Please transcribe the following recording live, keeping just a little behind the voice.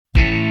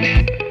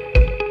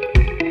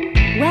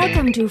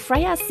Welcome to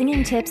Freya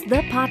Singing Tips,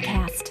 the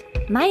podcast.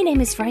 My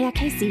name is Freya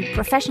Casey,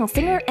 professional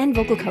singer and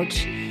vocal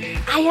coach.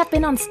 I have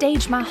been on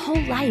stage my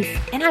whole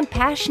life, and I'm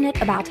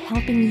passionate about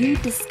helping you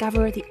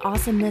discover the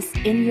awesomeness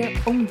in your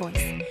own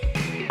voice.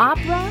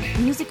 Opera,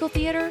 musical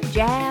theater,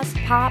 jazz,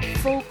 pop,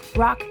 folk,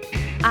 rock,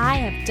 I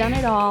have done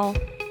it all.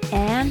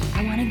 And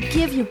I want to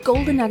give you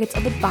golden nuggets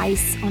of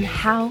advice on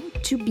how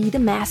to be the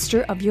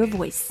master of your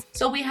voice.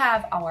 So we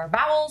have our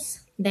vowels.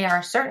 They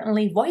are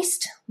certainly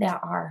voiced. There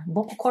are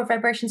vocal cord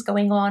vibrations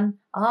going on.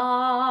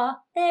 Ah,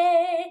 e,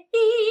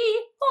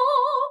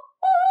 o,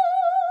 o.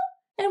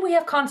 And we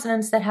have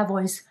consonants that have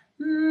voice.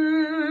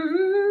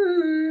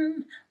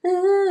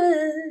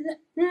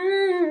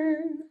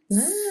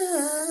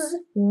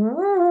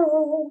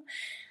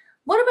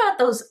 What about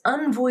those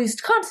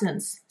unvoiced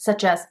consonants,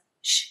 such as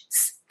sh,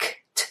 s, k,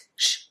 t,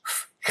 sh,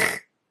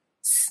 f,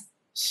 s,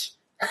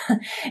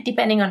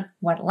 depending on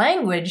what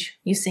language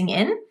you sing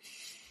in?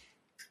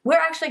 We're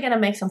actually going to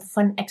make some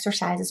fun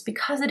exercises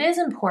because it is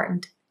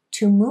important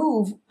to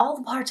move all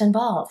the parts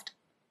involved.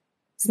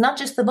 It's not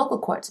just the vocal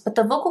cords, but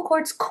the vocal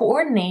cords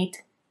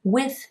coordinate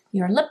with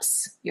your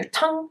lips, your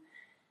tongue,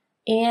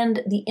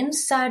 and the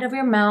inside of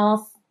your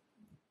mouth,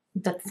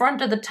 the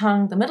front of the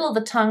tongue, the middle of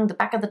the tongue, the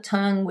back of the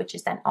tongue, which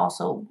is then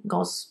also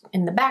goes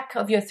in the back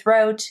of your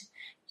throat,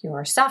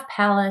 your soft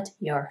palate,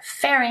 your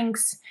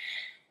pharynx,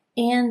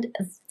 and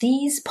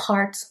these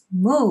parts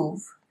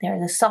move. They're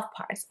the soft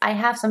parts. I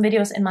have some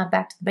videos in my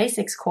Back to the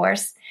Basics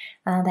course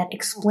that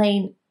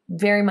explain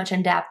very much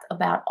in depth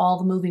about all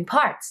the moving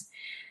parts.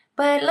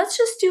 But let's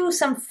just do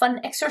some fun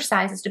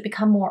exercises to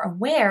become more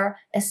aware,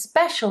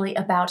 especially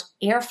about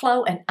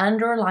airflow and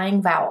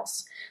underlying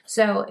vowels.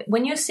 So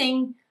when you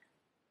sing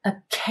a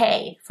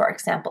K, for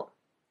example,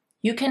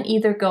 you can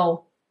either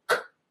go K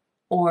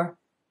or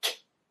K.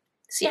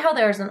 See how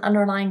there's an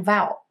underlying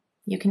vowel.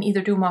 You can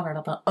either do more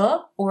of a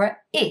or a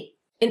I.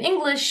 In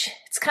English,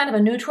 it's kind of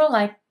a neutral,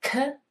 like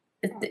K,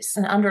 it's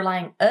an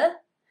underlying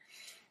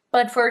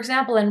But for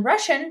example, in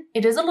Russian,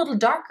 it is a little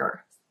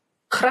darker.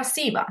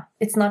 Krasiva.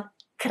 It's not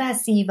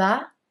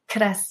krasiva,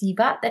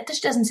 krasiva. That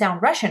just doesn't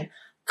sound Russian.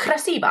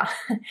 Krasiva.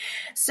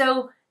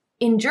 So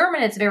in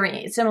German, it's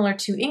very similar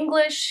to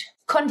English,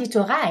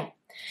 Konditorei.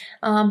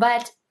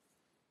 But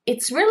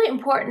it's really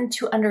important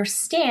to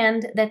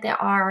understand that there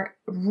are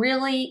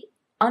really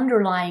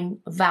underlying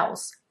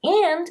vowels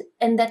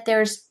and that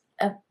there's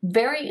a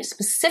very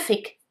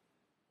specific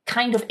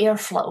kind of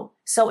airflow.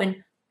 So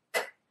in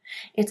K,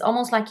 it's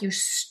almost like you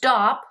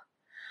stop,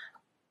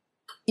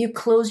 you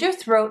close your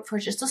throat for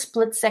just a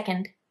split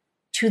second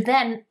to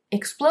then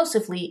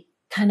explosively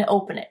kind of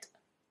open it.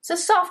 It's a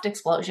soft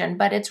explosion,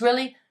 but it's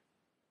really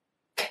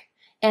K.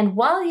 And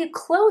while you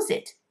close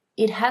it,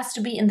 it has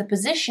to be in the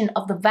position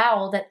of the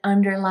vowel that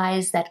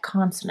underlies that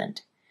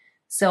consonant.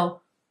 So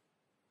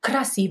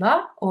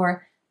krasiva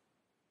or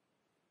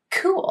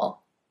cool.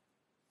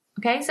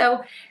 Okay,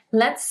 so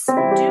let's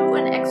do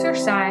an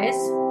exercise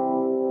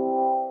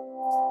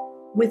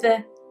with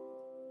a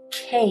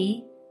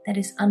K that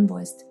is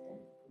unvoiced.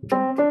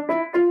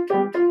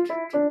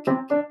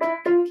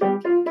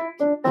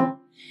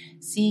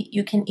 See,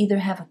 you can either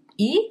have an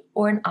E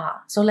or an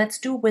A. So let's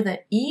do with an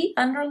E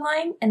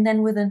underlying and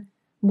then with a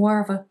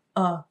more of a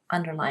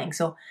underlying.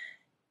 So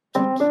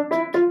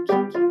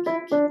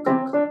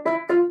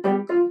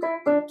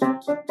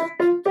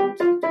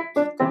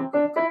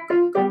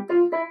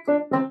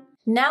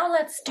now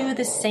let's do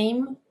the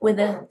same with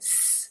a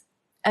S.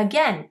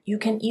 Again, you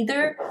can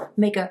either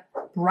make a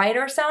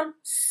brighter sound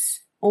S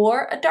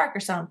or a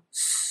darker sound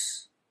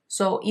S.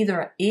 So either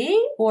a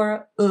E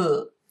or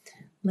a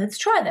Let's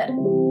try that.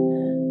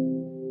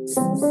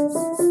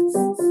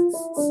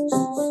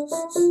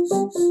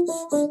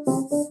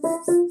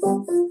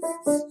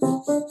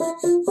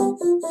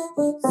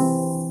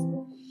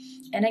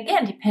 And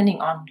again,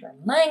 depending on your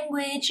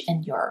language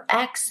and your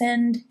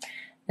accent,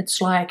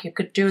 it's like you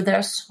could do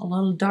this a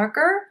little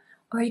darker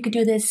or you could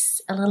do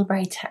this a little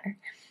brighter.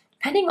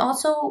 Depending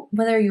also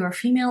whether you're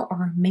female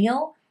or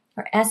male,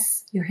 or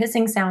S, your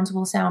hissing sounds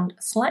will sound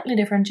slightly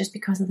different just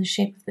because of the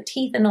shape of the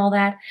teeth and all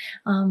that.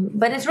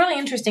 But it's really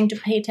interesting to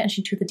pay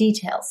attention to the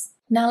details.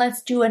 Now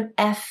let's do an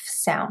F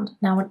sound.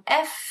 Now an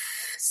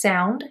F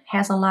sound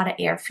has a lot of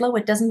airflow.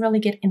 It doesn't really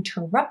get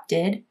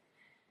interrupted,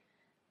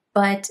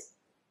 but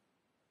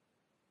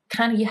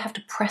kind of you have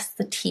to press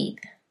the teeth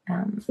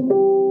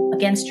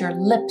against your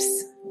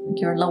lips,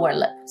 your lower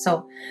lip.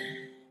 So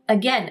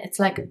again, it's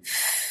like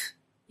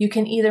you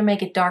can either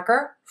make it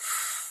darker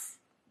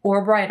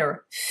or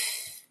brighter.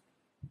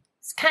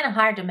 It's kind of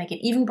hard to make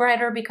it even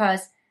brighter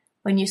because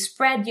when you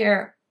spread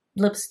your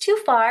lips too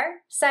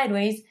far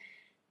sideways,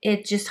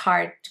 it's just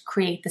hard to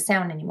create the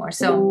sound anymore.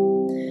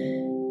 So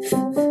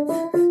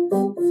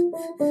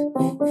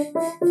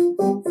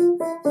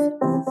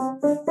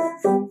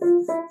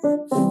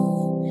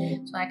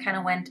I kind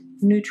of went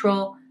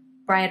neutral,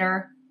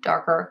 brighter,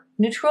 darker,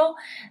 neutral,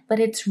 but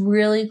it's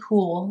really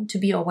cool to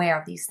be aware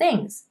of these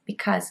things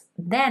because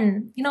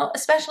then,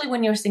 especially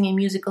when you're singing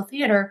musical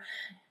theater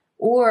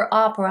or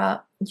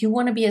opera you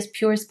want to be as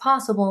pure as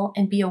possible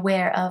and be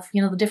aware of,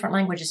 the different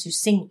languages you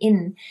sing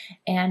in.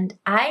 And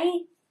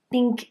I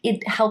think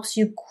it helps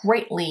you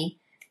greatly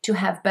to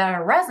have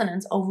better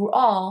resonance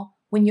overall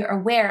when you're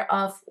aware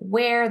of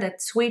where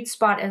that sweet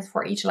spot is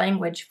for each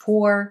language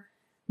for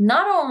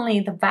not only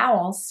the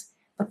vowels,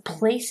 but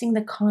placing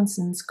the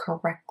consonants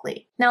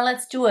correctly. Now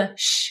let's do a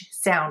sh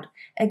sound.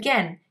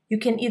 Again, you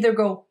can either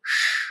go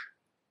sh.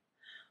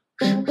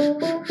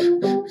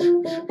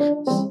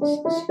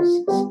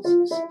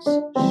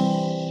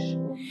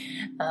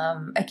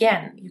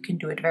 Again, you can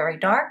do it very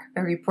dark,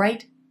 very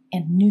bright,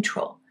 and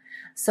neutral.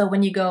 So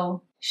when you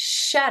go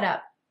shut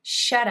up,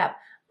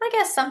 I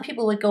guess some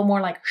people would go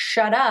more like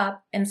shut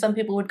up, and some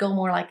people would go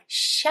more like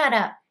shut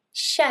up,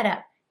 shh,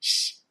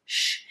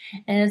 shh.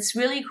 And it's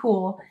really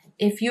cool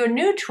if you're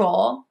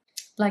neutral,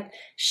 like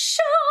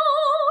shout,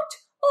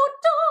 O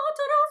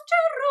daughter of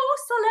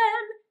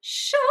Jerusalem,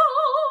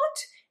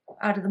 shout,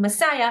 out of the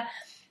Messiah.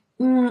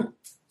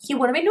 You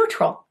want to be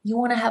neutral. You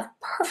want to have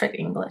perfect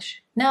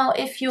English. Now,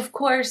 if you, of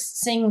course,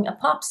 sing a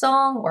pop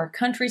song or a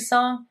country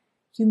song,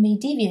 you may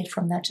deviate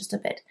from that just a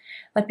bit.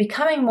 But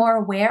becoming more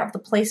aware of the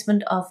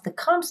placement of the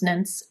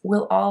consonants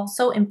will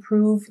also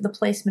improve the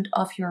placement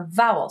of your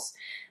vowels.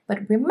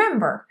 But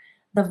remember,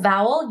 the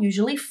vowel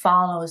usually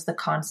follows the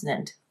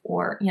consonant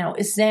or,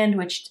 is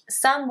sandwiched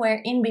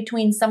somewhere in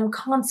between some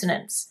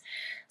consonants.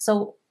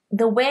 So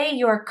the way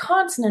your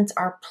consonants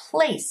are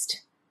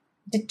placed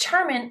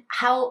determine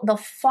how the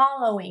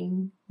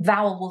following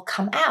vowel will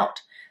come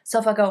out. So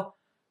if I go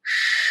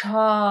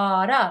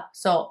shut up,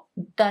 so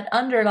that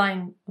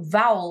underlying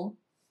vowel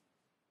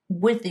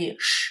with the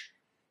sh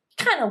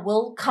kind of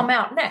will come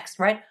out next,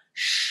 right?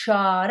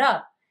 Shut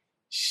up,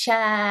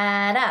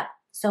 shut up.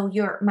 So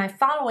my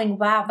following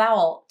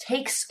vowel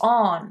takes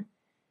on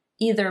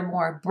either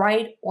more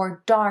bright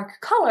or dark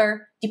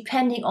color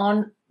depending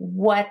on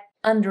what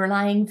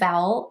underlying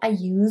vowel I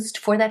used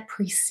for that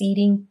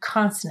preceding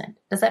consonant.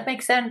 Does that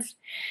make sense?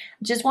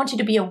 I just want you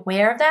to be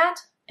aware of that,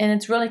 and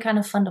it's really kind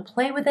of fun to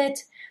play with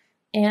it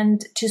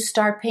and to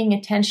start paying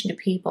attention to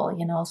people.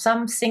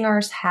 Some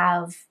singers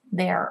have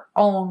their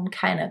own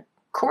kind of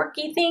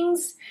quirky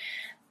things.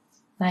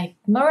 Like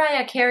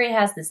Mariah Carey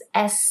has this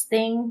S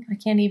thing. I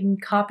can't even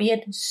copy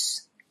it.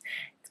 It's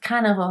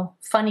kind of a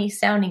funny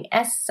sounding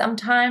S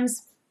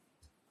sometimes.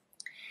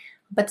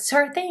 But it's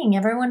her thing.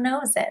 Everyone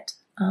knows it.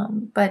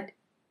 But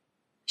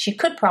she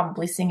could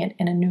probably sing it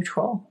in a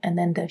neutral, and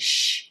then the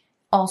sh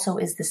also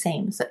is the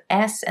same. So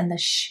S and the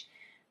sh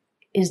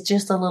is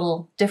just a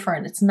little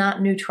different. It's not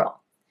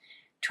neutral.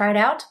 Try it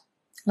out.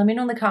 Let me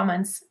know in the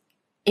comments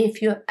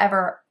if you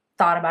ever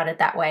thought about it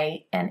that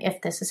way and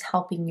if this is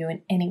helping you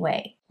in any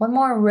way. One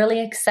more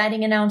really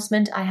exciting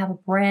announcement. I have a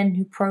brand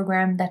new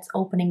program that's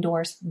opening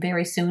doors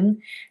very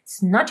soon.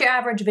 It's not your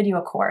average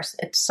video course.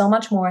 It's so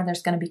much more.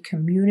 There's going to be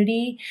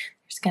community.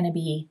 There's going to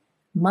be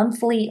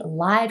monthly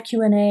live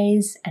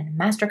Q&As and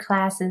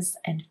masterclasses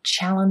and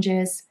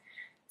challenges.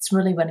 It's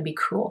really going to be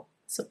cool.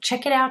 So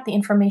check it out. The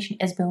information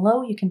is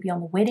below. You can be on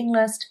the waiting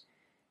list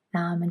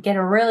and get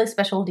a really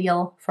special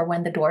deal for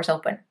when the doors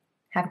open.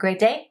 Have a great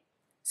day.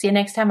 See you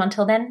next time.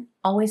 Until then,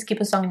 always keep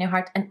a song in your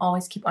heart and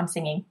always keep on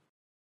singing.